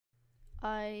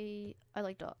I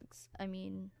like dogs. I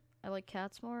mean, I like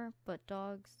cats more, but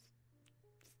dogs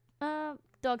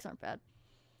aren't bad.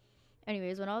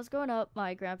 Anyways, when I was growing up,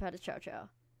 my grandpa had a chow chow.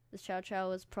 This chow chow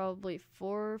was probably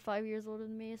 4 or 5 years older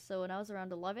than me, so when I was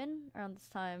around 11, around this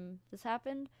time this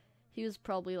happened, he was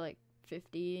probably like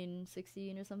 15,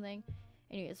 16 or something.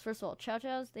 Anyways, first of all, chow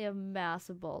chows, they have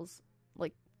massive balls.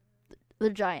 Like, they're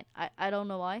giant. I don't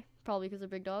know why. Probably because they're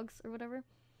big dogs or whatever.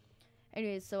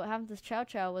 Anyways, so what happened to this chow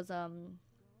chow was,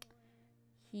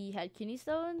 he had kidney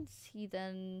stones, he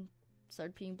then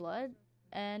started peeing blood,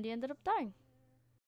 and he ended up dying.